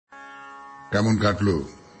কেমন কাটলো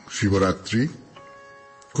শিবরাত্রি?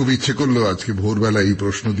 খুব ইচ্ছে করলো আজকে ভোরবেলা এই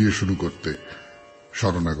প্রশ্ন দিয়ে শুরু করতে।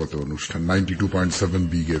 শরণাগত অনুষ্ঠান 92.7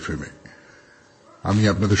 বিগ এফএম এ আমি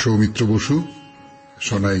আপনাদের সৌমিত্র বসু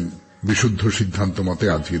শোনাই বিশুদ্ধ সিদ্ধান্ত মতে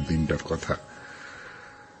আজকের দিনটার কথা।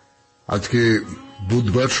 আজকে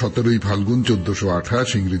বুধবার 17 ফাল্গুন 1428,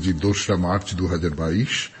 ইংরেজি 2 মার্চ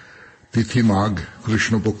 2022, তিথি মাঘ,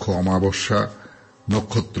 কৃষ্ণপক্ষ অমাবস্যা,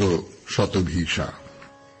 নক্ষত্র শতভিষা।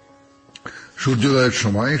 সূর্যোদয়ের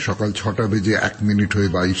সময় সকাল 6টা বেজে 1 মিনিট হয়ে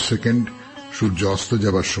 22 সেকেন্ড, সূর্য অস্ত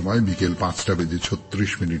যাবার সময় বিকেল 5টা বেজে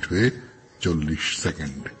 36 মিনিট হয়ে 40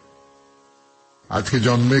 সেকেন্ড। আজকে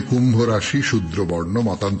জন্মে কুম্ভ রাশি, শূদ্র বর্ণ,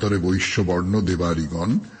 মতান্তরে বৈশ্য বর্ণ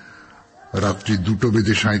দেবারিগণ। রাত্রি 2টো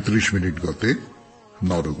বেজে 37 মিনিট গতে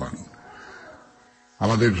নরগণ।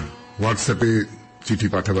 আমাদের হোয়াটসঅ্যাপে চিঠি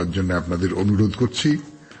পাঠাবার জন্য আপনাদের অনুরোধ করছি।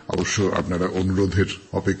 অবশ্য আপনারা অনুরোধের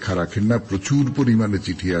অপেক্ষা রাখেন না, প্রচুর পরিমাণে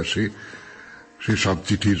চিঠি আসে, সে সব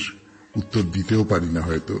চিঠির উত্তর দিতেও পারি না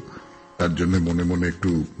হয়তো, তার জন্য মনে মনে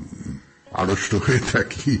একটু আড়ষ্ট হয়ে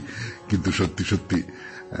থাকি। কিন্তু সত্যি সত্যি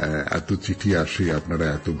এত চিঠি আসে, আপনারা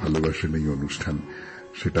এত ভালোবাসেন এই অনুষ্ঠান,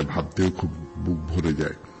 সেটা ভাবতেও খুব বুক ভরে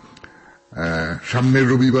যায়। সামনের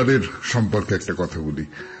রবিবারের সম্পর্কে একটা কথা বলি।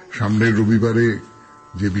 সামনের রবিবারে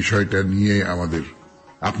যে বিষয়টা নিয়ে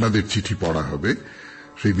আপনাদের চিঠি পড়া হবে,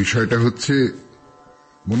 সেই বিষয়টা হচ্ছে,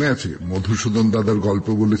 মনে আছে মধুসূদন দাদার গল্প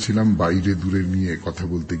বলেছিলাম বাইরে দূরে নিয়ে কথা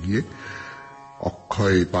বলতে গিয়ে,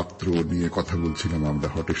 অক্ষয় পাত্র নিয়ে কথা বলছিলাম আমরা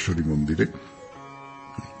হটেশ্বরী মন্দিরে।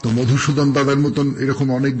 তো মধুসূদন দাদার মতন এরকম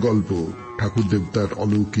অনেক গল্প, ঠাকুর দেবতার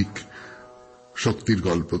অলৌকিক শক্তির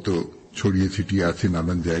গল্প তো ছড়িয়ে ছিটিয়ে আছে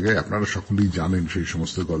নানান জায়গায়, আপনারা সকলেই জানেন সেই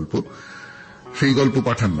সমস্ত গল্প। সেই গল্প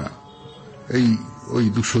পাঠান না ওই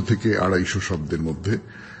 200 থেকে 250 শব্দের মধ্যে,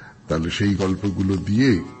 তাহলে সেই গল্পগুলো দিয়ে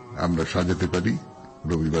আমরা সাজাতে পারি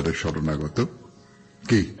রবিবারের শরণাগত।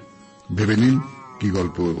 কে ভেবে নিন কি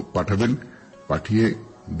গল্প পাঠাবেন, পাঠিয়ে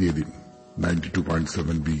দিয়ে দিন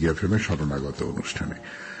 92.7 বিগ এফএম এ শরণাগত অনুষ্ঠানে।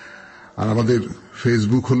 আর আমাদের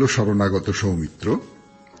ফেসবুক হলো শরণাগত সৌমিত্র,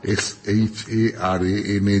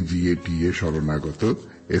 SHARANAGATA শরণাগত,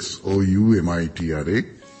 SOUMITRA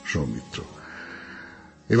সৌমিত্র।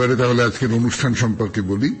 এবারে তাহলে আজকের অনুষ্ঠান সম্পর্কে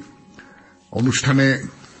বলি। অনুষ্ঠানে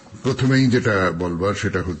প্রথমেই যেটা বলবার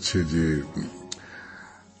সেটা হচ্ছে যে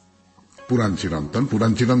পুরাণ চিরন্তন।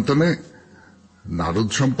 পুরাণ চিরন্তনে নারদ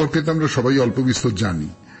সম্পর্কে তো আমরা সবাই অল্প বিস্তর জানি,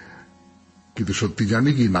 কিন্তু সত্যি জানি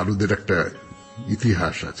কি নারদের একটা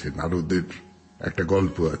ইতিহাস আছে, নারদের একটা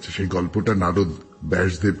গল্প আছে। সেই গল্পটা নারদ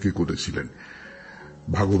ব্যাসদেবকে করেছিলেন,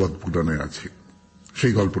 ভাগবত পুরাণে আছে।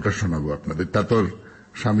 সেই গল্পটা শোনাবো আপনাদের, তারপর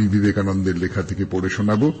স্বামী বিবেকানন্দের লেখা থেকে পড়ে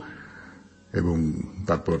শোনাবো, এবং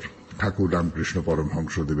তারপর ঠাকুর রামকৃষ্ণ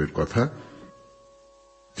পরমহংসদেবের কথা।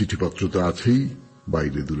 চিঠিপত্র তো আছেই,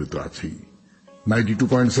 বাইরে দূরে তো আছেই।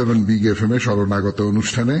 92.7 বিগ এফএম এ শরণাগত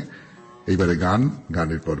অনুষ্ঠানে এইবারে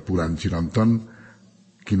গানের পর পুরাণ চিরন্তন।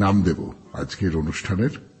 কি নাম দেব আজকের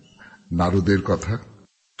অনুষ্ঠানের? নারদের কথা।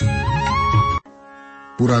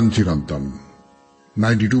 পুরাণ চিরন্তন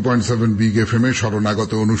 92.7 বিগ এফএম এ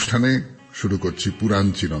শরণাগত অনুষ্ঠানে শুরু করছি পুরাণ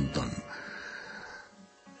চিরন্তন।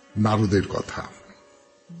 নারদের কথা।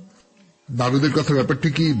 নারদের কথা ব্যাপারটি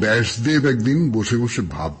কি, ব্যাসদেব একদিন বসে বসে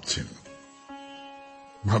ভাবছেন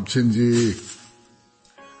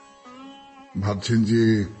যে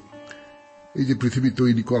এই যে পৃথিবী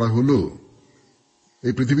তৈরি করা হলো,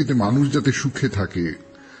 এই পৃথিবীতে মানুষ যাতে সুখে থাকে,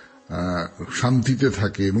 শান্তিতে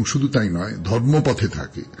থাকে, এবং শুধু তাই নয় ধর্মপথে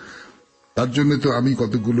থাকে, তার জন্য তো আমি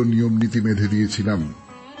কতগুলো নিয়ম নীতি বেঁধে দিয়েছিলাম।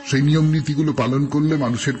 সেই নিয়ম নীতিগুলো পালন করলে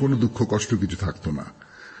মানুষের কোনো দুঃখ কষ্ট কিছু থাকতো না।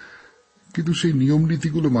 কিন্তু সেই নিয়ম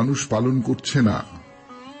নীতিগুলো মানুষ পালন করছে না,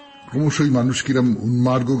 ক্রমশই মানুষ কিরম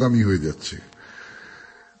উন্মার্গগামী হয়ে যাচ্ছে।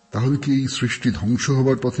 তাহলে কি এই সৃষ্টি ধ্বংস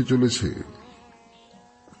হবার পথে চলেছে?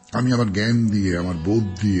 আমি আমার জ্ঞান দিয়ে, আমার বোধ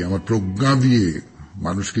দিয়ে, আমার প্রজ্ঞা দিয়ে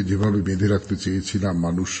মানুষকে যেভাবে বেঁধে রাখতে চেয়েছিলাম,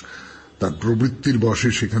 মানুষ তার প্রবৃত্তির বশে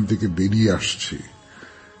সেখান থেকে বেরিয়ে আসছে।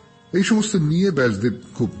 এই সমস্ত নিয়ে ব্যাসদেব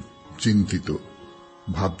খুব চিন্তিত,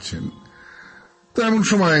 ভাবছেন। তো এমন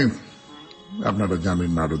সময় আপনারা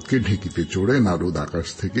জানেন নারদকে, ঢেঁকিতে চড়ে নারদ আকাশ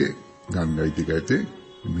থেকে গান গাইতে গাইতে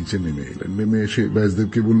নিচে নেমে এলেন। নেমে এসে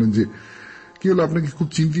ব্যাসদেবকে বললেন যে কি হলো, আপনাকে খুব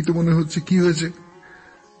চিন্তিত মনে হচ্ছে, কি হয়েছে?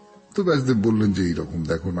 তো ব্যাসদেব বললেন যে এইরকম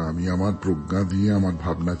দেখো না, আমি আমার প্রজ্ঞা দিয়ে, আমার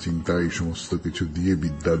ভাবনা চিন্তা, এই সমস্ত কিছু দিয়ে,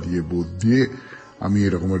 বিদ্যা দিয়ে, বোধ দিয়ে আমি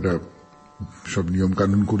এরকম একটা সব নিয়ম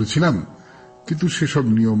কানুন করেছিলাম, কিন্তু সেসব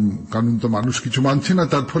নিয়ম কানুন তো মানুষ কিছু মানছে না,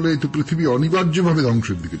 তার ফলে তো পৃথিবী অনিবার্যভাবে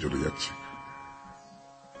ধ্বংসের দিকে চলে যাচ্ছে।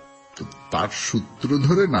 তো তার সূত্র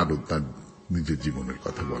ধরে নারদ তার নিজের জীবনের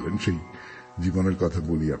কথা বলেন। সেই জীবনের কথা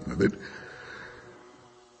বলি আপনাদের।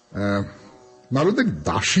 নারদ এক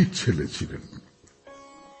দাসীর ছেলে ছিলেন।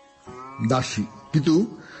 দাসী, কিন্তু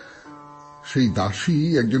সেই দাসী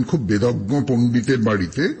একজন খুব বেদজ্ঞ পণ্ডিতের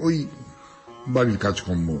বাড়িতে ওই বাড়ির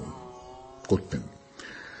কাজকর্ম করতেন।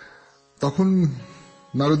 তখন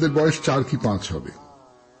নারদের বয়স 4 কি 5 হবে।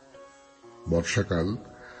 বর্ষাকাল,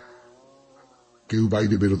 কেউ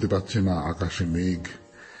বাইরে বেরোতে পারছে না, আকাশে মেঘ।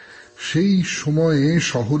 সেই সময়ে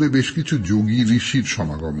শহরে বেশ কিছু যোগী ঋষির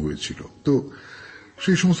সমাগম হয়েছিল। তো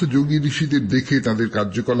সেই সমস্ত যোগী ঋষিদের দেখে, তাদের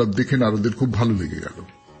কার্যকলাপ দেখে নারদের খুব ভালো লেগে গেল।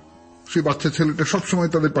 সে বাচ্চা ছেলেটা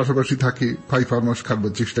সবসময় তাদের পাশাপাশি থাকে, ফাই ফার্মাস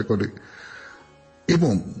খাবার চেষ্টা করে,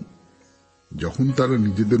 এবং যখন তারা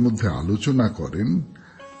নিজেদের মধ্যে আলোচনা করেন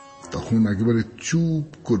তখন একেবারে চুপ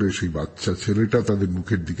করে সেই বাচ্চা ছেলেটা তাদের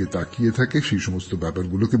মুখের দিকে তাকিয়ে থাকে, সেই সমস্ত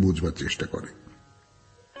ব্যাপারগুলোকে বোঝবার চেষ্টা করে।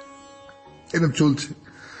 এরকম চলছে।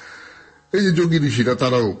 এই যে যোগী ঋষিরা,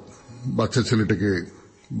 তারাও বাচ্চা ছেলেটাকে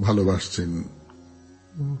ভালোবাসছেন।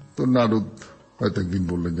 তো নারদ হয়তো একদিন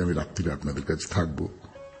বললেন যে আমি রাত্রিরে আপনাদের কাছে থাকবো।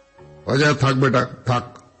 অজয়, থাক বেটা, থাক।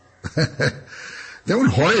 যেমন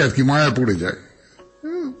হয় আর কি, মায়া পড়ে যায়।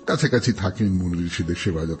 কাছাকাছি থাকেন, মুনি ঋষিদের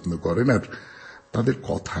সেবা যত্ন করেন আর তাদের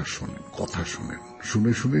কথা শোনেন,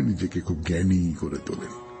 শুনে শুনে নিজেকে খুব জ্ঞানী করে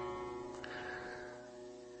তোলেন।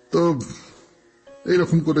 তো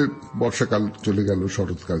এইরকম করে বর্ষাকাল চলে গেল,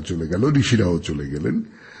 শরৎকাল চলে গেল, ঋষিরাও চলে গেলেন,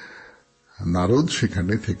 নারদ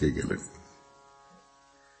সেখানে থেকে গেলেন।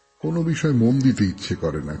 কোনো বিষয় মন দিতে ইচ্ছে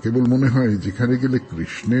করে না, কেবল মনে হয় যেখানে গেলে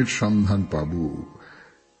কৃষ্ণের সন্ধান পাব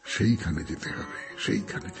সেইখানে যেতে হবে,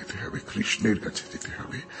 সেইখানে যেতে হবে, কৃষ্ণের কাছে যেতে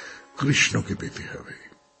হবে, কৃষ্ণকে পেতে হবে।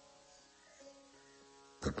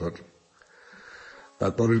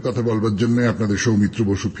 তারপরের কথা বলবার জন্য আপনাদের সৌমিত্র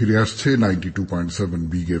বসু ফিরে আসছে 92.7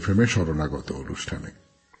 বিগ এফএম এ শরণাগত অনুষ্ঠানে।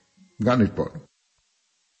 গানের পর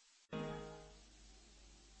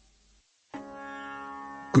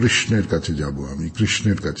কৃষ্ণের কাছে যাব, আমি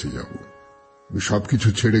কৃষ্ণের কাছে যাব, সবকিছু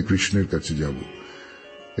ছেড়ে কৃষ্ণের কাছে যাব,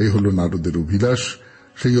 এই হলো নারদের অভিলাষ।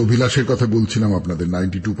 সেই অভিলাষের কথা বলছিলাম আপনাদের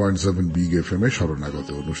 92.7 বিগ এফএম এ শরণাগত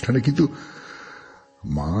অনুষ্ঠানে। কিন্তু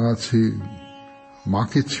মা আছে,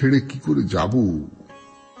 মাকে ছেড়ে কি করে যাব?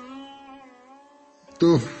 তো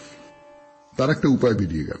তার একটা উপায়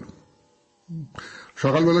বেরিয়ে গেল।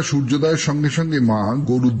 সকালবেলা সূর্যোদয়ের সঙ্গে সঙ্গে মা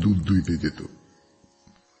গরুর দুধ দুইতে যেত।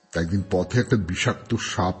 একদিন পথে একটা বিষাক্ত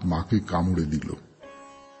সাপ মাকে কামড়ে দিল,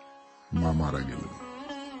 মা মারা গেল।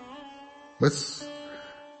 ব্যাস,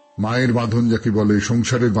 মায়ের বাঁধন যাকে বলে,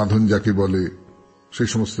 সংসারের বাঁধন যাকে বলে, সেই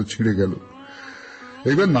সমস্ত ছিঁড়ে গেল।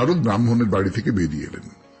 এইবার নারদ ব্রাহ্মণের বাড়ি থেকে বেরিয়ে এলেন।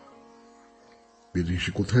 বেরিয়ে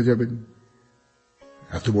এসে কোথায় যাবেন?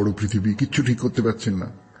 এত বড় পৃথিবী, কিচ্ছু ঠিক করতে পারছেন না।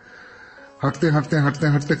 হাঁটতে হাঁটতে হাঁটতে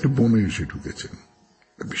হাঁটতে একটা বনে এসে ঢুকেছেন।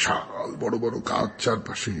 বিশাল বড় বড় গাছ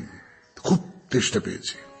চারপাশে, খুব তেষ্টা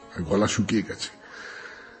পেয়েছে, গলা শুকিয়ে গেছে।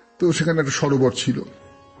 তো সেখানে একটা সরোবর ছিল,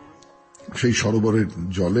 সেই সরোবরের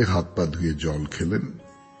জলে হাত পা ধুয়ে জল খেলেন।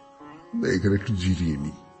 এখানে একটু জিরিয়ে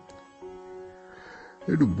নি,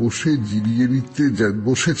 একটু বসে জিরিয়ে নিতে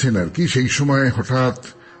বসেছেন আর কি। সেই সময় হঠাৎ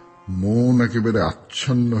মন একেবারে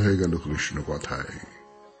আচ্ছন্ন হয়ে গেল কৃষ্ণ কথায়।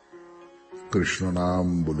 কৃষ্ণ নাম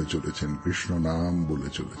বলে চলেছেন, কৃষ্ণ নাম বলে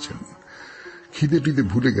চলেছেন। খিদে টিদে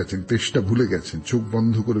ভুলে গেছেন, তেষ্টা ভুলে গেছেন, চোখ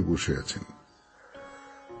বন্ধ করে বসে আছেন।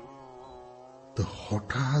 তো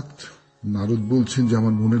হঠাৎ নারদ বলছেন যে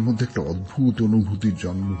আমার মনের মধ্যে একটা অদ্ভুত অনুভূতির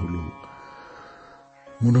জন্ম হলো।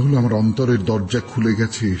 মনে হলো আমার অন্তরের দরজা খুলে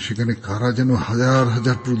গেছে, সেখানে কারা যেন হাজার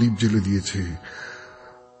হাজার প্রদীপ জ্বেলে দিয়েছে,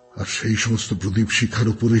 আর সেই সমস্ত প্রদীপ শিখার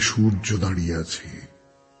উপরে সূর্য দাঁড়িয়ে আছে।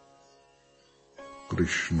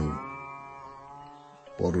 কৃষ্ণ,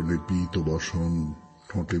 পরনে পীত বসন,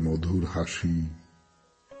 ঠোঁটে মধুর হাসি।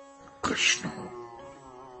 কৃষ্ণ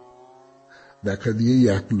দেখা দিয়েই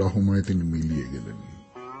এক লহমায় তিনি মিলিয়ে গেলেন।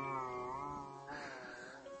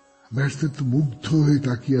 ব্যাসদেব তো মুগ্ধ হয়ে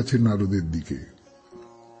তাকিয়ে আছে নারদের দিকে।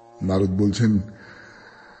 নারদ বলছেন,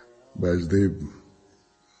 ব্যাসদেব,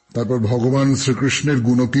 তারপর ভগবান শ্রীকৃষ্ণের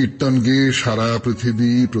গুণকীর্তন গেয়ে সারা পৃথিবী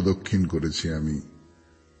প্রদক্ষিণ করেছি আমি।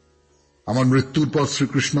 আমার মৃত্যুর পর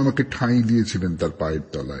শ্রীকৃষ্ণ আমাকে ঠাঁই দিয়েছিলেন তার পায়ের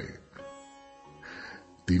তলায়।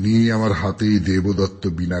 তিনি আমার হাতেই দেবদত্ত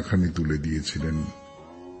বীণাখানি তুলে দিয়েছিলেন,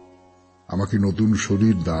 আমাকে নতুন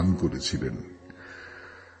শরীর দান করেছিলেন।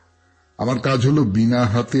 আমার কাজ হলো বীণা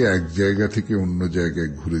হাতে এক জায়গা থেকে অন্য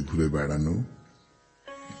জায়গায় ঘুরে ঘুরে বেড়ানো।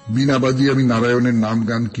 বীণা বাজিয়ে আমি নারায়ণের নাম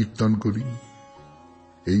গান কীর্তন করি,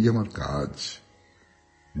 এই আমার কাজ।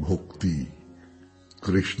 ভক্তি,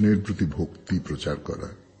 কৃষ্ণের প্রতি ভক্তি প্রচার করা।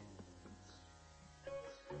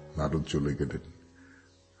 নারদ চলে গেলেন।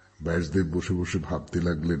 ব্যাসদেব বসে বসে ভাবতে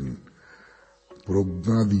লাগলেন,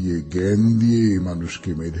 প্রজ্ঞা দিয়ে, জ্ঞান দিয়ে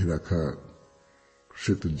মানুষকে বেঁধে রাখা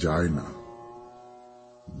সে তো যায় না,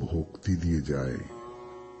 ভক্তি দিয়ে যায়।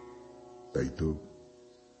 তাই তো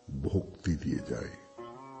ভক্তি দিয়ে যায়।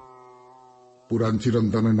 পুরাণ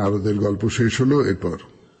চিরন্তনে নারদের গল্প শেষ হলো। এরপর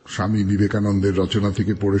স্বামী বিবেকানন্দের রচনা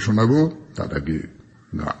থেকে পড়ে শোনাবো, তার আগে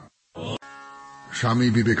গান। স্বামী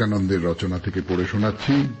বিবেকানন্দের রচনা থেকে পড়ে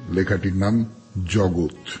শোনাচ্ছি। লেখাটির নাম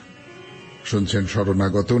জগৎ। শুনছেন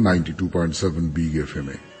শরণাগত 92.7 বিগ FM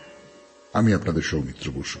এ। আমি আপনাদের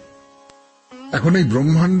সৌমিত্র বসু। এখন এই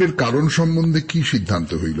ব্রহ্মাণ্ডের কারণ সম্বন্ধে কি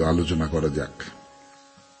সিদ্ধান্ত হইল আলোচনা করা যাক।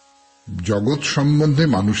 জগৎ সম্বন্ধে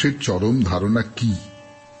মানুষের চরম ধারণা কি?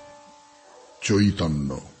 চৈতন্য।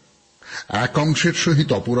 এক অংশের সহিত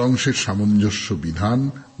অপর অংশের সামঞ্জস্য বিধান,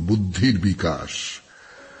 বুদ্ধির বিকাশ।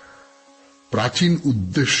 প্রাচীন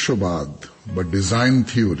উদ্দেশ্যবাদ বা ডিজাইন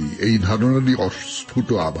থিওরি এই ধারণারই অস্ফুট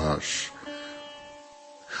আভাস।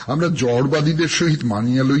 আমরা জড়বাদীদের সহিত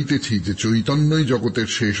মানিয়া লইতেছি যে চৈতন্যই জগতের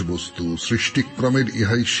শেষ বস্তু, সৃষ্টিক্রমের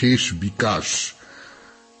ইহাই শেষ বিকাশ।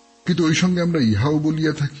 কিন্তু ওই সঙ্গে আমরা ইহাও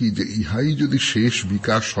বলিয়া থাকি যে ইহাই যদি শেষ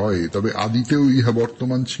বিকাশ হয় তবে আদিতেও ইহা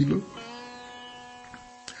বর্তমান ছিল।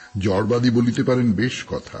 জড়বাদী বলিতে পারেন বেশ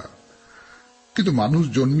কথা, কিন্তু মানুষ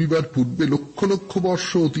জন্মিবার পূর্বে লক্ষ লক্ষ বর্ষ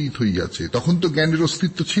অতীত হইয়াছে, তখন তো জ্ঞানের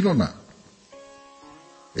অস্তিত্ব ছিল না।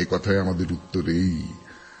 এ কথায় আমাদের উত্তর এই,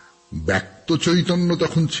 ব্যক্ত চৈতন্য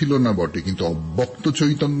তখন ছিল না বটে, কিন্তু অব্যক্ত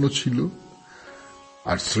চৈতন্য ছিল।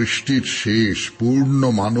 আর সৃষ্টির শেষ পূর্ণ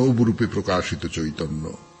মানব রূপে প্রকাশিত চৈতন্য।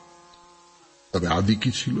 তবে আদি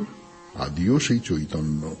কি ছিল? আদিও সেই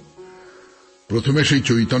চৈতন্য। প্রথমে সেই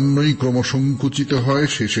চৈতন্যই ক্রমসংকুচিত হয়,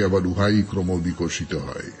 শেষে আবার উহাই ক্রমবিকশিত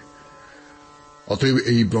হয়। অতএব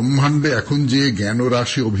এই ব্রহ্মাণ্ডে এখন যে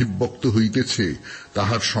জ্ঞানরাশি অভিব্যক্ত হইতেছে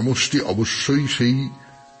তাহার সমষ্টি অবশ্যই সেই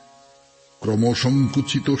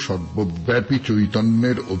ক্রমসংকুচিত সর্বব্যাপী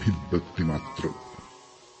চৈতন্যের অভিব্যক্তি মাত্র।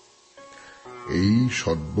 এই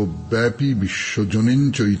সর্বব্যাপী বিশ্বজনীন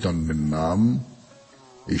চৈতন্যের নাম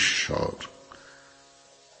ঈশ্বর।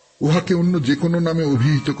 উহাকে অন্য যে কোনো নামে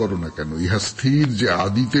অভিহিত করো না কেন, ইহা স্থির যে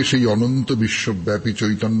আদিতে সেই অনন্ত বিশ্বব্যাপী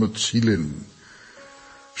চৈতন্য ছিলেন।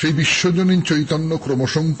 সেই বিশ্বজনীন চৈতন্য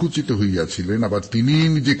ক্রমসংকুচিত হইয়াছিলেন, আবার তিনি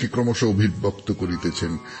নিজেকে ক্রমশ অভিব্যক্ত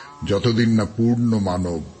করিতেছেন, যতদিন না পূর্ণ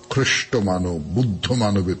মানব, খ্রিস্ট মানব, বুদ্ধ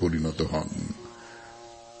মানবে পরিণত হন।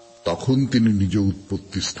 তখন তিনি নিজ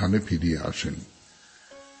উৎপত্তি স্থানে ফিরিয়ে আসেন।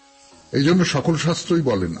 এই জন্য সকল শাস্ত্রই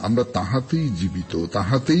বলেন আমরা তাহাতেই জীবিত,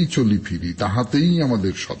 তাহাতেই চলি ফিরি, তাহাতেই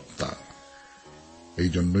আমাদের সত্তা। এই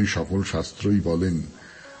জন্যই সকল শাস্ত্রই বলেন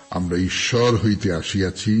আমরা ঈশ্বর হইতে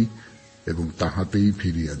আসিয়াছি এবং তাহাতেই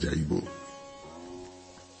ফিরিয়া যাইব।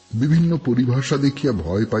 বিভিন্ন পরিভাষা দেখিয়া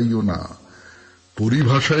ভয় পাইও না।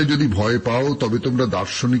 পরিভাষায় যদি ভয় পাও তবে তোমরা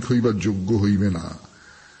দার্শনিক হইবার যোগ্য হইবে না।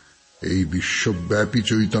 এই বিশ্বব্যাপী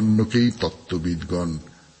চৈতন্যকেই তত্ত্ববিদগণ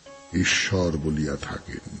ঈশ্বর বলিয়া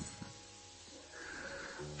থাকেন।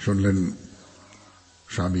 শুনলেন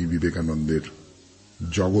স্বামী বিবেকানন্দের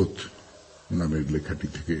জগৎ নামের লেখাটি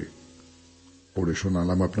থেকে পড়ে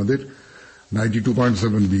শোনালাম আপনাদের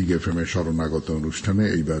 92.7 বিগ FM এর শরণাগত অনুষ্ঠানে।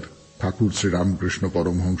 এইবার ঠাকুর শ্রীরামকৃষ্ণ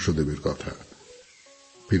পরমহংসদেবের কথা।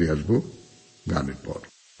 ফিরে আসব গানের পর।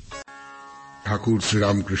 ঠাকুর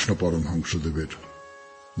শ্রীরামকৃষ্ণ পরমহংসদেবের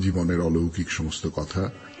জীবনের অলৌকিক সমস্ত কথা,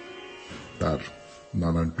 তার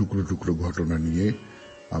নানান টুকরো টুকরো ঘটনা নিয়ে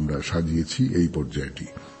আমরা সাজিয়েছি এই পর্যায়টি।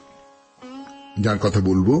 যার কথা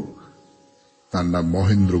বলবো তার নাম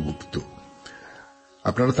মহেন্দ্র গুপ্ত।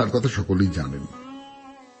 আপনারা তার কথা সকলেই জানেন,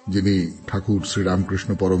 যিনি ঠাকুর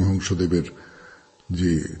শ্রীরামকৃষ্ণ পরমহংসদেবের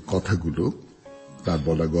যে কথাগুলো, তার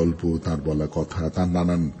বলা গল্প, তার বলা কথা, তার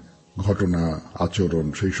নানান ঘটনা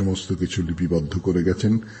আচরণ, সেই সমস্ত কিছু লিপিবদ্ধ করে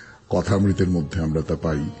গেছেন। কথামৃতের মধ্যে আমরা তা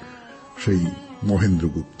পাই, সেই মহেন্দ্র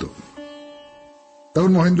গুপ্ত।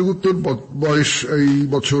 তখন মহেন্দ্র গুপ্তর বয়স এই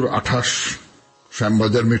বছর 28।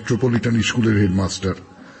 শ্যামবাজার মেট্রোপলিটন স্কুলের হেডমাস্টার।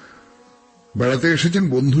 বেড়াতে এসেছেন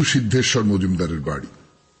বন্ধু সিদ্ধেশ্বর মজুমদারের বাড়ি।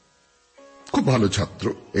 খুব ভালো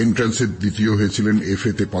ছাত্র। এন্ট্রান্সে দ্বিতীয় হয়েছিলেন,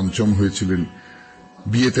 FA তে পঞ্চম হয়েছিলেন,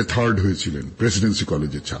 BA তে 3rd হয়েছিলেন। প্রেসিডেন্সি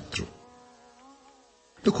কলেজের ছাত্র।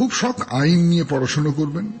 তো খুব শখ আইন নিয়ে পড়াশোনা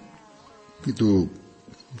করবেন, কিন্তু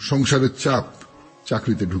সংসারের চাপ,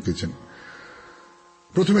 চাকরিতে ঢুকেছেন।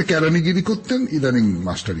 প্রথমে কেরানিগিরি করতেন, ইদানিং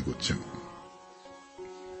মাস্টারি করছেন।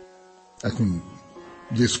 এখন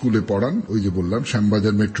যে স্কুলে পড়ান, ওই যে বললাম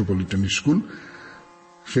শ্যামবাজার মেট্রোপলিটন স্কুল,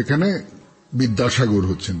 সেখানে বিদ্যাসাগর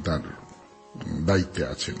হচ্ছেন তার দায়িত্বে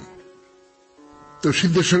আছেন। তো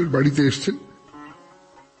সিদ্ধেশ্বরের বাড়িতে এসছেন।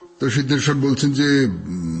 তো সিদ্ধেশ্বর বলছেন যে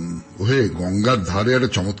ওহে, গঙ্গার ধারে একটা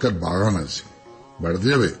চমৎকার বাগান আছে, বেড়াতে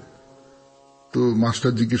যাবে? তো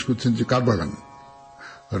মাস্টার জিজ্ঞেস করছেন যে কার বাগান?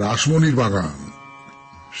 রাসমণির বাগান,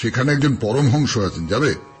 সেখানে একজন পরমহংস আছেন,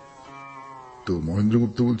 যাবে? তো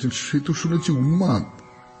মহেন্দ্রগুপ্ত বলছেন সে তো শুনেছি উন্মাদ।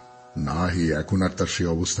 না হে, এখন আর তার সে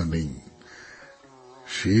অবস্থা নেই।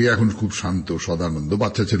 সে এখন খুব শান্ত, সদানন্দ,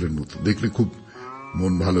 বাচ্চা ছেলের মতো, দেখলে খুব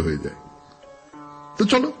মন ভালো হয়ে যায়। তো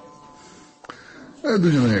চলো,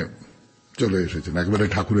 দুজনে চলে এসেছেন, একবারে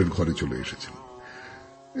ঠাকুরের ঘরে চলে এসেছেন।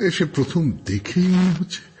 এসে প্রথম দেখেই মনে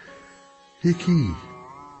হচ্ছে এ কি,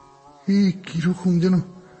 কিরকম যেন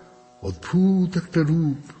অদ্ভুত একটা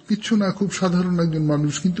রূপ, কিচ্ছু না, খুব সাধারণ একজন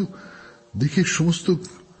মানুষ, কিন্তু দেখে সমস্ত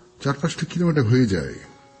চারপাশটা কিলোমিটার হয়ে যায়।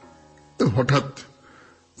 তো হঠাৎ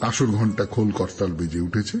কাঁসর ঘন্টা খোল করতাল বেজে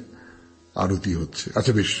উঠেছে, আরতি হচ্ছে।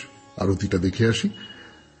 আচ্ছা বেশ, আরতিটা দেখে আসি।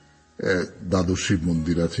 দ্বাদশ শিব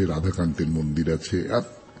মন্দির আছে, রাধাকান্তের মন্দির আছে, আর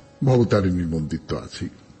ভবতারিণীর মন্দির তো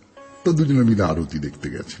আছেই। তো দুজনে মিলে আরতি দেখতে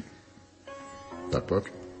গেছে। তারপর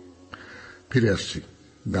ফিরে আসছি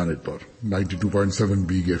গানের পর। 92.7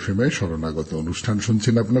 বিগ এফএম এ শরণাগত অনুষ্ঠান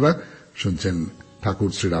শুনছেন আপনারা। শুনছেন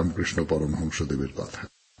ঠাকুর শ্রীরামকৃষ্ণ পরমহংসদেবের কথা।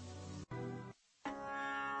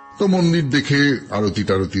 তো মন্দির দেখে, আরতি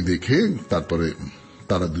টারতি দেখে তারপরে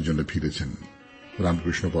তারা দুজনে ফিরেছেন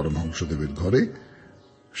রামকৃষ্ণ পরমহংসদেবের ঘরে,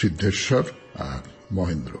 সিদ্ধেশ্বর আর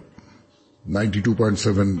মহেন্দ্র।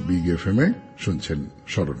 92.7 বিগ এফএম এ শুনছেন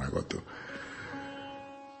শরণাগত।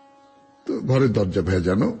 তো ঘরের দরজা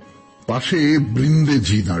ভেজানো, পাশে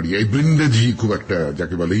বৃন্দেজি দাঁড়িয়ে। এই বৃন্দেজি খুব একটা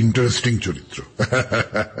যাকে বলে ইন্টারেস্টিং চরিত্র।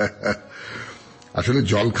 আসলে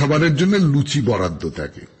জলখাবারের জন্য লুচি বরাদ্দ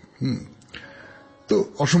থাকে। তো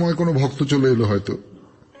অসময়ে কোনো ভক্ত চলে এলো হয়তো,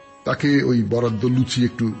 তাকে ওই বরাদ্দ লুচি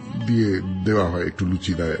একটু দিয়ে দেওয়া হয়, একটু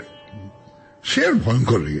লুচি দেয়। সে আর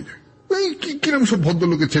ভয়ঙ্কর রেগে যায়। কিরম সব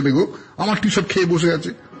ভদ্রলোকের ছেলে গো, আমারটি সব খেয়ে বসে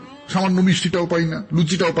আছে, সামান্য মিষ্টিটাও পাই না,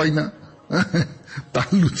 লুচিটাও পাই না। তার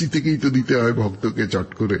লুচি থেকেই তো দিতে হয় ভক্তকে চট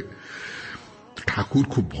করে। ঠাকুর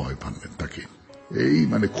খুব ভয় পানলেন তাকে, এই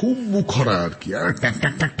মানে খুব মুখরা আর কি, আর ট্যাক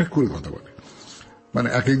ট্যাক ট্যাক ট্যাক করে কথা বলে। মানে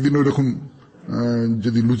এক একদিন ওইরকম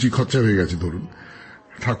যদি লুচি খরচা হয়ে গেছে ধরুন,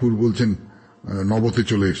 ঠাকুর বলছেন নবতে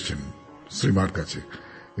চলে এসছেন শ্রীমার কাছে,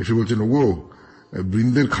 এসে বলছেন ও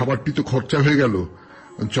বৃন্দের খাবারটি তো খরচা হয়ে গেল,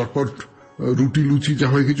 চটপট রুটি লুচি যা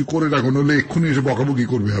হয় কিছু করে রাখো, নইলে এক্ষুনি এসে বকাবকি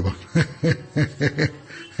করবে আবার।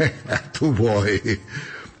 এত ভয়।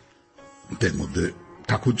 তার মধ্যে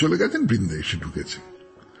ঠাকুর চলে গেছেন, বৃন্দে এসে ঢুকেছে।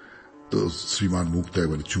 তো শ্রীমার মুখটা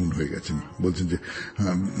এবারে চুন হয়ে গেছেন, বলছেন যে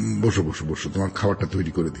বসো বসো বসো, তোমার খাবারটা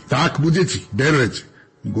তৈরি করে দিই। তাক বুঝেছি, ঢের হয়েছে,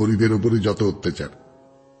 গরিবের ওপরে যত অত্যাচার।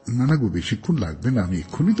 না না গো, বেশিক্ষণ লাগবে না, আমি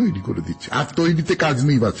এক্ষুনি তৈরি করে দিচ্ছি। আর তৈরিতে কাজ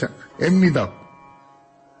নেই বাচ্চা, এমনি দাও।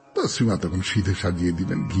 তো শ্রীমা তখন সিধে সাজিয়ে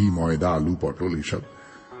দিলেন, ঘি ময়দা আলু পটল এইসব।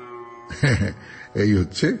 এই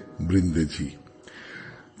হচ্ছে বৃন্দেজি।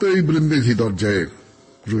 তো এই বৃন্দেজি দরজায়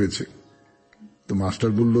রয়েছে। তো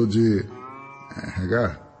মাস্টার বলল যে হ্যাঁ গা,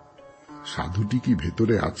 সাধুটি কি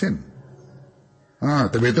ভেতরে আছেন? হ্যাঁ,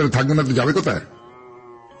 তা ভেতরে থাকবে না তো যাবে কোথায়?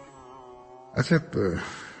 আচ্ছা,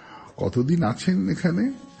 কতদিন আছেন এখানে?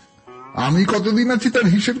 আমি কতদিন আছি তার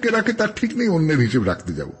হিসেব কে রাখে তার ঠিক নেই, অন্যের হিসেব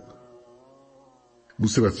রাখতে যাব।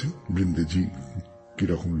 বুঝতে পারছেন বৃন্দেজি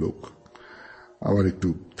কিরকম লোক। আবার একটু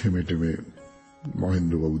থেমে টেমে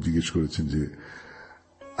মহেন্দ্রবাবু জিজ্ঞেস করেছেন যে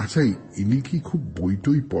আচ্ছা, ইনি কি খুব বই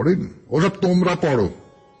টই পড়েন? ওসব তোমরা পড়ো,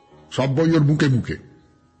 সব বই ওর মুখে মুখে।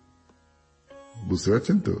 বুঝতে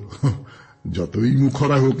পারছেন তো, যতই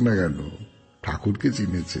মুখরা হোক না কেন, ঠাকুরকে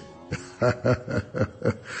চিনেছে।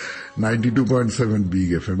 92.7 বিগ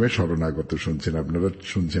এফএম এ শরণাগত শুনছেন আপনারা।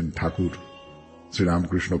 শুনছেন ঠাকুর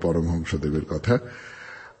শ্রীরামকৃষ্ণ পরমহংসদেবের কথা।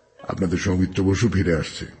 আপনাদের সৌমিত্র বসু ফিরে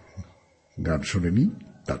আসছে, গান শুনেনি।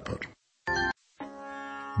 তারপর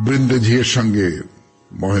বৃন্দেজির সঙ্গে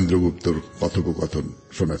মহেন্দ্র গুপ্তর কথোপকথন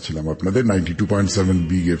শোনাচ্ছিলাম আপনাদের 92.7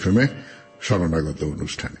 বিগ এফএম এ শরণাগত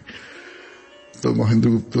অনুষ্ঠানে। তো মহেন্দ্র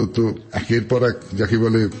গুপ্ত তো একের পর এক যাকে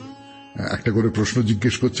বলে একটা করে প্রশ্ন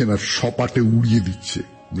জিজ্ঞেস করছেন আর সপাটে উড়িয়ে দিচ্ছে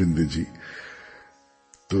বৃন্দেজি।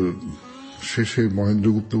 তো শেষে মহেন্দ্র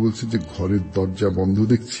গুপ্ত বলছে যে ঘরের দরজা বন্ধ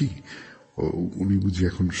দেখছি, উনি বুঝি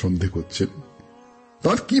এখন সন্ধে করছেন।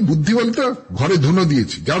 তার কি বুদ্ধি বলতো, ঘরে ধুনো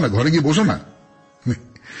দিয়েছি, যাও না ঘরে গিয়ে বসো না।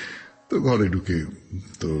 তো ঘরে ঢুকে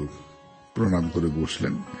তো প্রণাম করে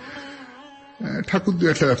বসলেন। ঠাকুর দু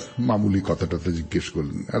একটা মামুলি কথাটা জিজ্ঞেস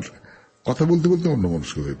করলেন, আর কথা বলতে বলতে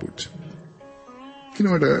অন্যমনস্ক হয়ে পড়ছেন। কিন্তু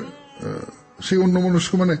এটা সেই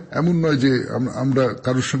অন্যমনস্ক মানে এমন নয় যে আমরা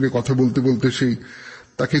কারোর সঙ্গে কথা বলতে বলতে সেই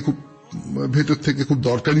তাকে খুব ভেতর থেকে খুব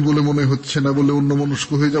দরকারি বলে মনে হচ্ছে না বলে অন্যমনস্ক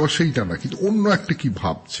হয়ে যাওয়া, সেইটা না, কিন্তু অন্য একটা কি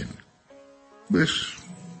ভাবছেন। বেশ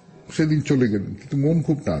সেদিন চলে গেলেন, কিন্তু মন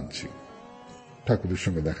খুব টানছে, ঠাকুরের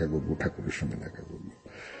সঙ্গে দেখা করবো, ঠাকুরের সঙ্গে দেখা করবো।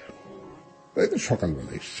 তাই তো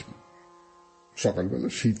সকালবেলা এসছেন। সকালবেলা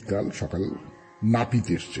শীতকাল, সকাল নাপিত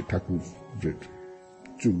এসছে, ঠাকুরের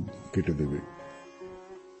চুল কেটে দেবে,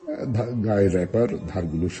 গায়ে র্যাপার,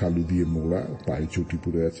 ধারগুলো শালু দিয়ে মোড়া, পায়ে চটি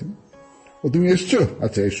পরে আছেন। ও তুমি এসছো?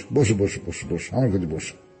 আচ্ছা এসো, বসো বসো বসো বসো, আমার কাছে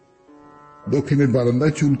বসো। দক্ষিণের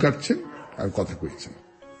বারান্দায় চুল কাটছেন আর কথা কইছেন।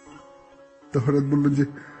 তো হঠাৎ বললেন যে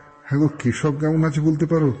হ্যাঁ গো, কেশব কেমন আছে বলতে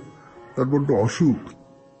পারো? তার বড্ড অসুখ।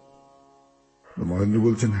 মহেন্দ্র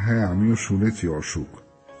বলছেন, হ্যাঁ আমিও শুনেছি অসুখ।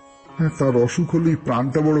 হ্যাঁ, তার অসুখ হলেই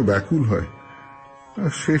প্রাণটা বড় ব্যাকুল হয়।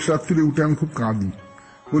 শেষ রাত্রিরে উঠে আমি খুব কাঁদি,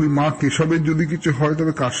 বলি মা কেশবের যদি কিছু হয়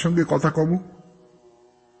তবে কার সঙ্গে কথা কব?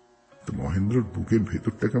 তো মহেন্দ্রর বুকের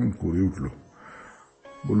ভেতরটা কেমন করে উঠল।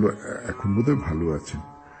 বলল, এখন বোধহয় ভালো আছেন।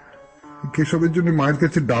 কেশবের জন্য মায়ের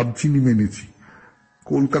কাছে ডাব চিনি মেনেছি,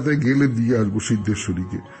 কলকাতায় গেলে দিয়ে আসবো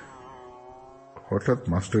সিদ্ধেশ্বরীকে। হঠাৎ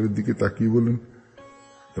মাস্টারের দিকে তাকিয়ে বলেন,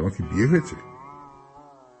 তোমার কি বিয়ে হয়েছে?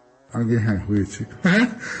 আগে হ্যাঁ হয়েছে। হ্যাঁ,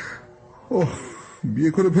 ও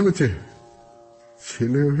বিয়ে করে ফেলেছে?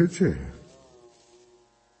 ছেলে হয়েছে?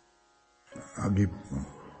 আগে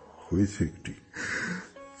হয়েছে একটি,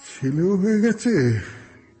 ছেলেও হয়ে গেছে।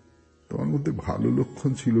 তোমার মধ্যে ভালো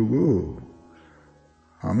লক্ষণ ছিল গো।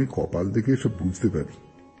 আমি কপাল দেখে এসব বুঝতে পারি।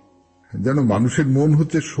 যেন মানুষের মন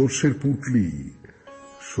হচ্ছে সর্ষের পুঁটলি,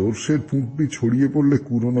 সর্ষের পুঁটলি ছড়িয়ে পড়লে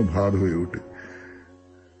কুড়োনো ভার হয়ে ওঠে,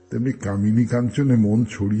 তেমনি কামিনী কাঞ্চনে মন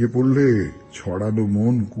ছড়িয়ে পড়লে ছড়ানো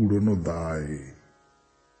মন কুড়োনো দায়।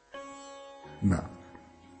 না,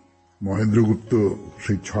 মহেন্দ্রগুপ্ত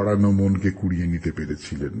সেই ছড়ানো মনকে কুড়িয়ে নিতে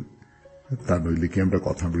পেরেছিলেন, তা নইলে কি আমরা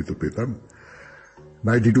কথামৃত পেতাম?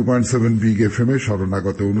 92.7 বিগ এফএম এ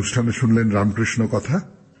শরণাগত অনুষ্ঠানে শুনলেন রামকৃষ্ণ কথা।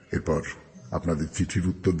 এরপর আপনাদের চিঠির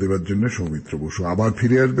উত্তর দেওয়ার জন্য সৌমিত্র বসু আবার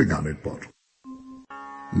ফিরে আসবে গানের পর।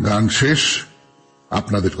 গান শেষ,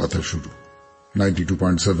 আপনাদের কথা শুরু।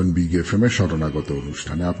 92.7 বিগ এফএম এ শরণাগত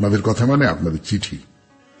অনুষ্ঠানে আপনাদের কথা মানে আপনাদের চিঠি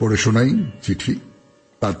পড়ে শোনাই চিঠি,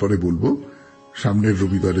 তারপরে বলবো সামনের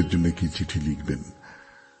রবিবারের জন্য কি চিঠি লিখবেন।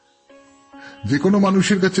 যে কোনো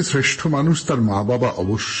মানুষের কাছে শ্রেষ্ঠ মানুষ তার মা বাবা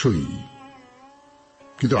অবশ্যই,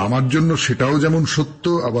 কিন্তু আমার জন্য সেটাও যেমন সত্য,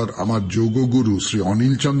 আবার আমার যোগগুরু শ্রী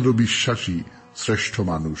অনিলচন্দ্র বিশ্বাসী শ্রেষ্ঠ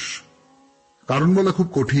মানুষ। কারণ বলা খুব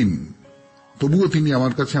কঠিন, তবুও তিনি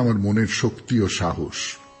আমার কাছে আমার মনের শক্তি ও সাহস।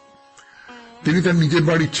 তিনি তার নিজের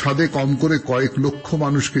বাড়ির ছাদে কম করে কয়েক লক্ষ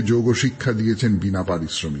মানুষকে যোগ শিক্ষা দিয়েছেন বিনা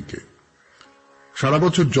পারিশ্রমিকে। সারা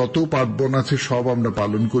বছর যত পার্বণ আছে সব আমরা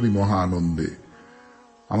পালন করি মহা আনন্দে।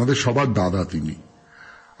 আমাদের সবার দাদা তিনি,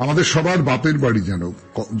 আমাদের সবার বাপের বাড়ি, যেন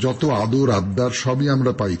যত আদর আবদার সবই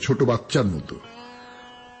আমরা পাই ছোট বাচ্চার মতো।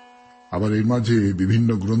 আবার এর মাঝে বিভিন্ন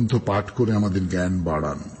গ্রন্থ পাঠ করে আমাদের জ্ঞান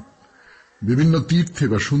বাড়ান। বিভিন্ন তীর্থে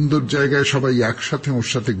বা সুন্দর জায়গায় সবাই একসাথে ওর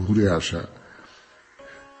সাথে ঘুরে আসা।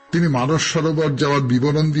 তিনি মানস সরোবর যাওয়ার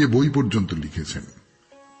বিবরণ দিয়ে বই পর্যন্ত লিখেছেন।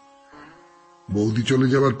 বৌদি চলে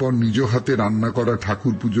যাওয়ার পর নিজ হাতে রান্না করা,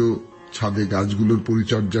 ঠাকুর পুজো, ছাদে গাছগুলোর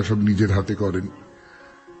পরিচর্যা সব নিজের হাতে করেন।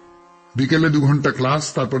 বিকেলে 2 ঘন্টা ক্লাস,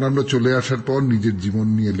 তারপর আমরা চলে আসার পর নিজের জীবন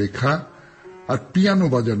নিয়ে লেখা আর পিয়ানো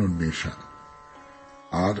বাজানোর নেশা।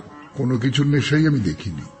 আর কোনো কিছুর নেশাই আমি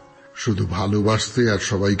দেখিনি, শুধু ভালোবাসতে আর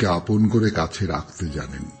সবাইকে আপন করে কাছে রাখতে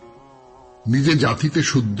জানেন। নিজে জাতিতে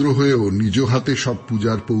শূদ্র হয়েও নিজ হাতে সব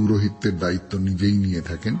পূজার পৌরোহিত্যের দায়িত্ব নিজেই নিয়ে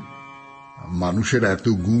থাকেন। মানুষের এত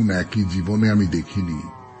গুণ একই জীবনে আমি দেখিনি,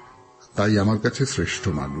 তাই আমার কাছে শ্রেষ্ঠ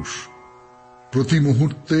মানুষ। প্রতি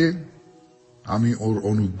মুহূর্তে আমি ওর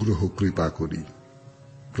অনুগ্রহ কৃপা করি।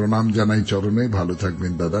 প্রণাম জানাই চরণে। ভালো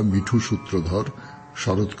থাকবেন দাদা। মিঠু সূত্রধর,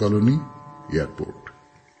 শরৎ কলোনি, এয়ারপোর্ট।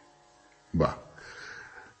 বাহ,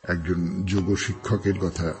 একজন যোগ শিক্ষকের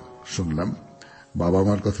কথা শুনলাম। বাবা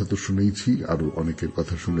মার কথা তো শুনেইছি, আরো অনেকের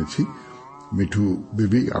কথা শুনেছি। মিঠু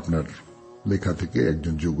বেবি, আপনার লেখা থেকে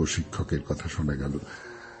একজন যোগ শিক্ষকের কথা শোনা গেল।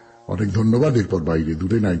 অনেক ধন্যবাদ। এরপর বাইরে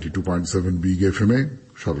দূরে 92.7 বিগ এফএম এ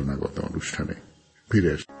শরণাগত অনুষ্ঠানে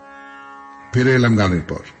ফিরে এলাম গানের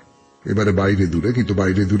পর। এবারে বাইরে দূরে, কিন্তু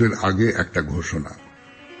বাইরে দূরের আগে একটা ঘোষণা।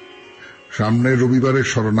 সামনের রবিবারের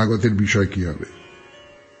শরণাগতের বিষয় কি হবে,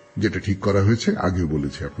 যেটা ঠিক করা হয়েছে, আগেও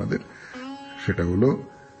বলেছি আপনাদের, সেটা হলো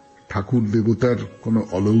ঠাকুর দেবতার কোন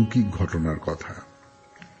অলৌকিক ঘটনার কথা।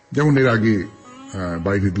 যেমন এর আগে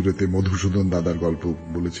বাইরে দূরেতে মধুসূদন দাদার গল্প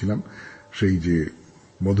বলেছিলাম, সেই যে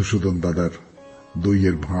মধুসূদন দাদার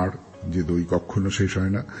দইয়ের ভাঁড়, যে দই কখনো শেষ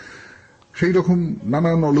হয় না, সেই রকম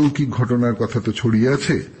নানান অলৌকিক ঘটনার কথা তো ছড়িয়ে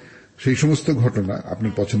আছে। সেই সমস্ত ঘটনা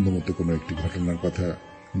আপনার পছন্দ মতো কোনো একটি ঘটনার কথা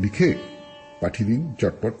লিখে পাঠিয়ে দিন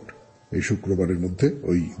চটপট এই শুক্রবারের মধ্যে।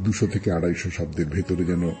 ওই 200 থেকে 250 শব্দের ভেতরে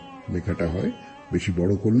যেন লেখাটা হয়, বেশি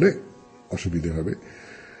বড় করলে অসুবিধে হবে।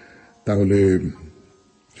 তাহলে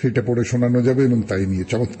সেটা পড়ে শোনানো যাবে এবং তাই নিয়ে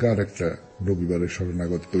চমৎকার একটা রবিবারের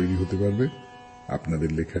শরণাগত তৈরি হতে পারবে আপনাদের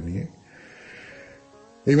লেখা নিয়ে।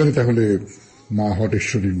 এইবারে তাহলে মা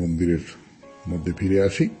হটেশ্বরীর মন্দিরের মধ্যে ফিরে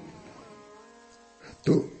আসি।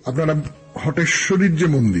 তো আপনারা হটেশ্বরীর যে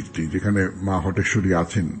মন্দিরটি, যেখানে মা হটেশ্বরী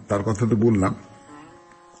আছেন, তার কথা তো বললাম,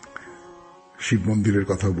 শিব মন্দিরের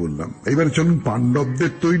কথাও বললাম। এবারে চলুন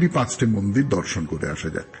পাণ্ডবদের তৈরি 5টি মন্দির দর্শন করে আসা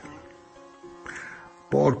যাক।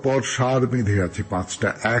 পর পর সার বেঁধে আছে 5টা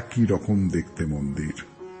একই রকম দেখতে মন্দির।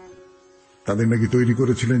 তাদের নাকি তৈরি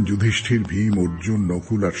করেছিলেন যুধিষ্ঠির, ভীম, অর্জুন,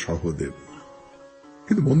 নকুল আর সহদেব।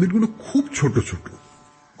 কিন্তু মন্দিরগুলো খুব ছোট ছোট,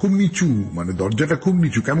 খুব নিচু, মানে দরজাটা খুব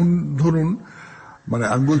নিচু। কেমন ধরুন, মানে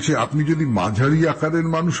আমি বলছি, আপনি যদি মাঝারি আকারের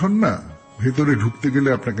মানুষ হন না, ভেতরে ঢুকতে গেলে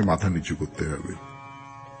আপনাকে মাথা নিচু করতে হবে।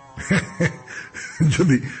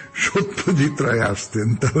 যদি সত্যজিৎ রায় আসতেন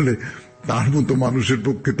তাহলে তার মতো মানুষের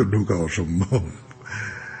পক্ষে তো ঢোকা অসম্ভব।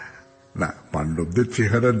 না, পাণ্ডবদের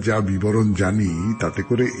চেহারার যা বিবরণ জানি, তাতে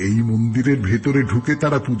করে এই মন্দিরের ভেতরে ঢুকে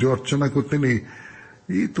তারা পুজো অর্চনা করতেন,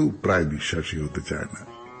 এই তো প্রায় বিশ্বাসই হতে চায় না।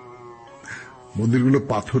 মন্দিরগুলো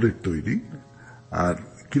পাথরের তৈরি, আর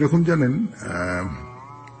কিরকম জানেন,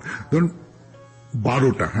 ধরুন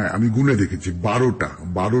 12টা, হ্যাঁ আমি গুনে দেখেছি,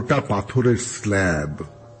 12টা পাথরের স্ল্যাব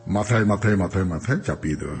মাথায় মাথায় মাথায় মাথায়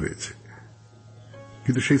চাপিয়ে দেওয়া হয়েছে।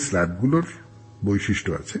 কিন্তু সেই স্ল্যাবগুলোর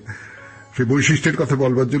বৈশিষ্ট্য আছে। সেই বৈশিষ্ট্যের কথা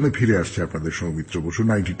বলবার জন্য ফিরে আসছে আপনাদের সৌমিত্র বসু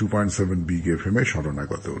 92.7 বিগ এফএম এ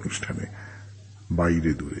শরণাগত অনুষ্ঠানে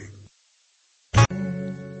বাইরে দূরে।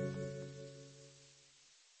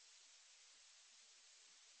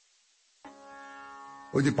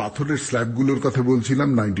 ওই যে পাথরের স্ল্যাবগুলোর কথা বলছিলাম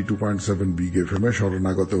 92.7 বিগ এফএম এ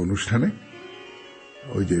শরণাগত অনুষ্ঠানে,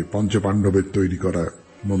 ওই যে পঞ্চপাণ্ডবের তৈরি করা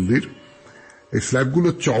মন্দির, এই স্ল্যাবগুলো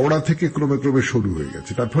চওড়া থেকে ক্রমে ক্রমে সরু হয়ে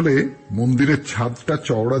গেছে। তার ফলে মন্দিরের ছাদটা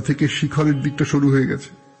চওড়া থেকে শিখরের দিকটা সরু হয়ে গেছে,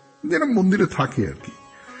 যেন মন্দিরে থাকে আর কি।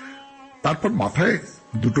 তারপর মাথায়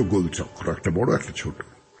 2টো গোল চক্র, একটা বড় একটা ছোট।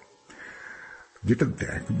 যেটা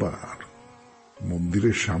দেখবার,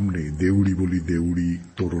 মন্দিরের সামনে দেউড়ি বলি দেউড়ি,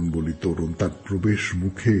 তোরণ বলি তোরণ, তার প্রবেশ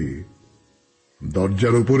মুখে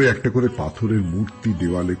দরজার উপরে একটা করে পাথরের মূর্তি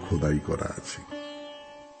দেওয়ালে খোদাই করা আছে।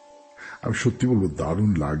 আমি সত্যি বলবো,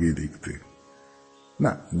 দারুণ লাগে দেখতে।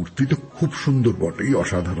 না, মূর্তি তো খুব সুন্দর বটেই,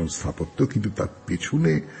 অসাধারণ স্থাপত্য, কিন্তু তার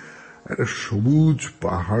পেছনে একটা সবুজ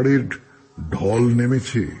পাহাড়ের ঢল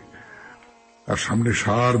নেমেছে, আর সামনে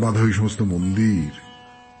সার বাঁধা ওই সমস্ত মন্দির,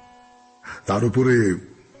 তার উপরে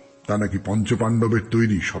তা নাকি পঞ্চপাণ্ডবের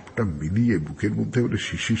তৈরি, সবটা মিলিয়ে বুকের মধ্যে বলে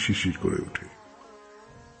শিশির শিশির করে ওঠে।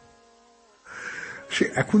 সে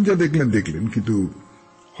এখন যা দেখলেন, কিন্তু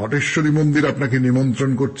হটেশ্বরী মন্দির আপনাকে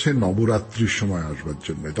নিমন্ত্রণ করছে নবরাত্রির সময় আসবার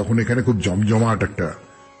জন্য। তখন এখানে খুব জমজমাট একটা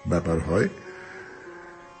ব্যাপার হয়,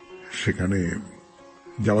 সেখানে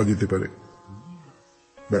যাওয়া যেতে পারে।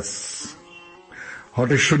 ব্যাস,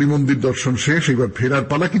 হটেশ্বরী মন্দির দর্শন শেষ, এবার ফেরার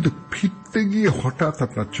পালা। কিন্তু ফিরতে গিয়ে হঠাৎ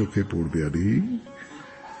আপনার চোখে পড়বে, আরে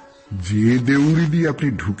যে দেউড়ি দিয়ে আপনি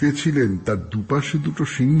ঢুকেছিলেন তার দুপাশে 2টো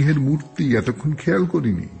সিংহের মূর্তি এতক্ষণ খেয়াল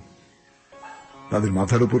করিনি। তাদের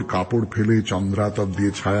মাথার উপর কাপড় ফেলে চন্দ্রাতপ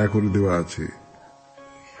দিয়ে ছায়া করে দেওয়া আছে।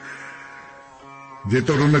 যে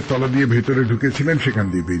তরুণের তলা দিয়ে ভেতরে ঢুকেছিলেন সেখান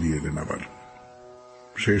দিয়ে বেরিয়ে এলেন আবার।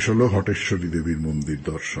 শেষ হল হটেশ্বরী দেবীর মন্দির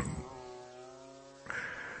দর্শন।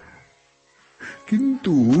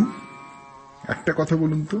 কিন্তু একটা কথা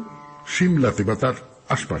বলুন তো, সিমলাতে বা তার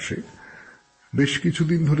আশপাশে বেশ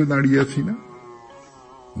কিছুদিন ধরে দাঁড়িয়ে আছি না?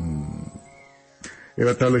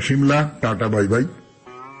 এবার তাহলে সিমলা টাটা বাই বাই,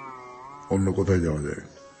 অন্য কোথায় যাওয়া যায়,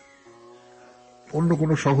 অন্য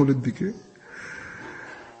কোনো শহরের দিকে।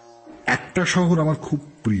 একটা শহর আমার খুব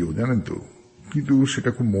প্রিয়, জানেন তো, কিন্তু সেটা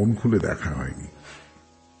খুব মন খুলে দেখা হয়নি।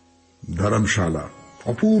 ধর্মশালা,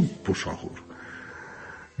 অপূর্ব শহর।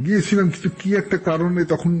 গিয়েছিলাম, কিন্তু কি একটা কারণে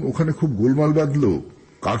তখন ওখানে খুব গোলমাল বাঁধলো,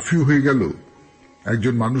 কারফিউ হয়ে গেল,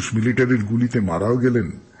 একজন মানুষ মিলিটারির গুলিতে মারাও গেলেন।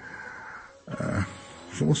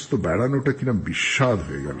 সমস্ত বেড়ানোটা কিনা বিস্বাদ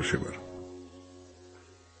হয়ে গেল সেবার।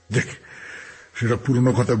 দেখ, সেটা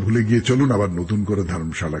পুরনো কথা ভুলে গিয়ে চলুন আবার নতুন করে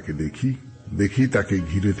ধর্মশালাকে দেখি তাকে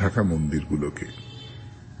ঘিরে থাকা মন্দিরগুলোকে।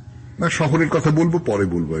 না, শহরের কথা বলবো পরে,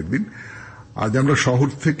 বলবো একদিন। আজ আমরা শহর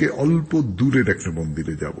থেকে অল্প দূরের একটা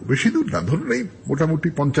মন্দিরে যাব। বেশি দূর না, ধরুন এই মোটামুটি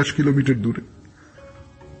 50 কিলোমিটার দূরে।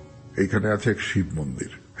 এইখানে আছে এক শিব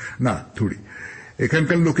মন্দির, না থুড়ি,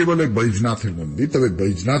 এখানকার লোকে বলে বৈজনাথের মন্দির। তবে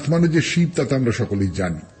বৈজনাথ মানে যে শিব তা তো আমরা সকলেই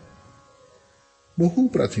জানি, বহু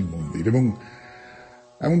প্রাচীন মন্দির। এবং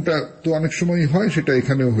এমনটা তো অনেক সময় হয়, সেটা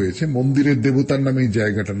এখানেও হয়েছে। মন্দিরের দেবতার নামে এই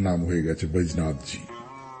জায়গাটার নাম হয়ে গেছে বৈজনাথজি।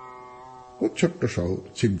 খুব ছোট্ট শহর,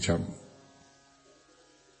 ছিমছাম,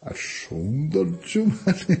 আর সৌন্দর্য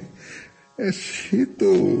মানে সে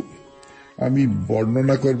তো আমি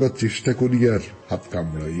বর্ণনা করবার চেষ্টা করি আর হাত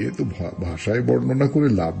কামড়াই, এ তো ভাষায় বর্ণনা করে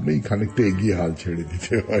লাভ নেই, খানিকটা এগিয়ে হাল ছেড়ে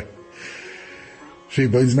দিতে হয়। সেই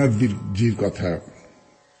বৈজনাথ জির কথা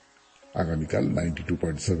আগামীকাল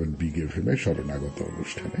 92.7 বিগ এফএম এ শরণাগত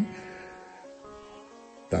অনুষ্ঠানে।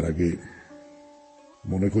 তার আগে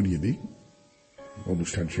মনে করিয়ে দিই,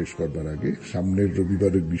 অনুষ্ঠান শেষ করবার আগে, সামনের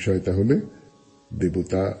রবিবারের বিষয় তাহলে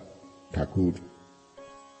দেবতা ঠাকুর,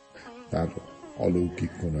 তার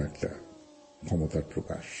অলৌকিক কোন একটা ক্ষমতার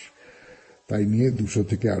প্রকাশ। তাই নিয়ে 200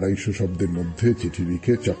 থেকে 250 শব্দের মধ্যে চিঠি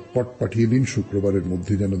লিখে চটপট পাঠিয়ে দিন, শুক্রবারের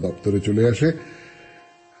মধ্যে যেন দপ্তরে চলে আসে।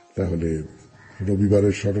 তাহলে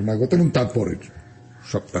রবিবারের শরণাগত এবং তারপরের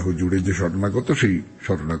সপ্তাহ জুড়ে যে শরণাগত, সেই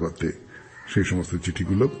শরণাগতে সেই সমস্ত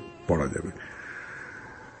চিঠিগুলো পড়া যাবে।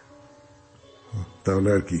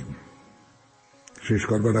 তাহলে আর কি, শেষ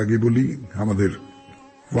করবার আগে বলি, আমাদের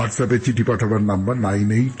হোয়াটসঅ্যাপে চিঠি পাঠাবার নাম্বার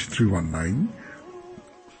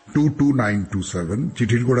 9831922927।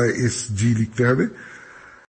 চিঠির গোড়ায় SG লিখতে হবে।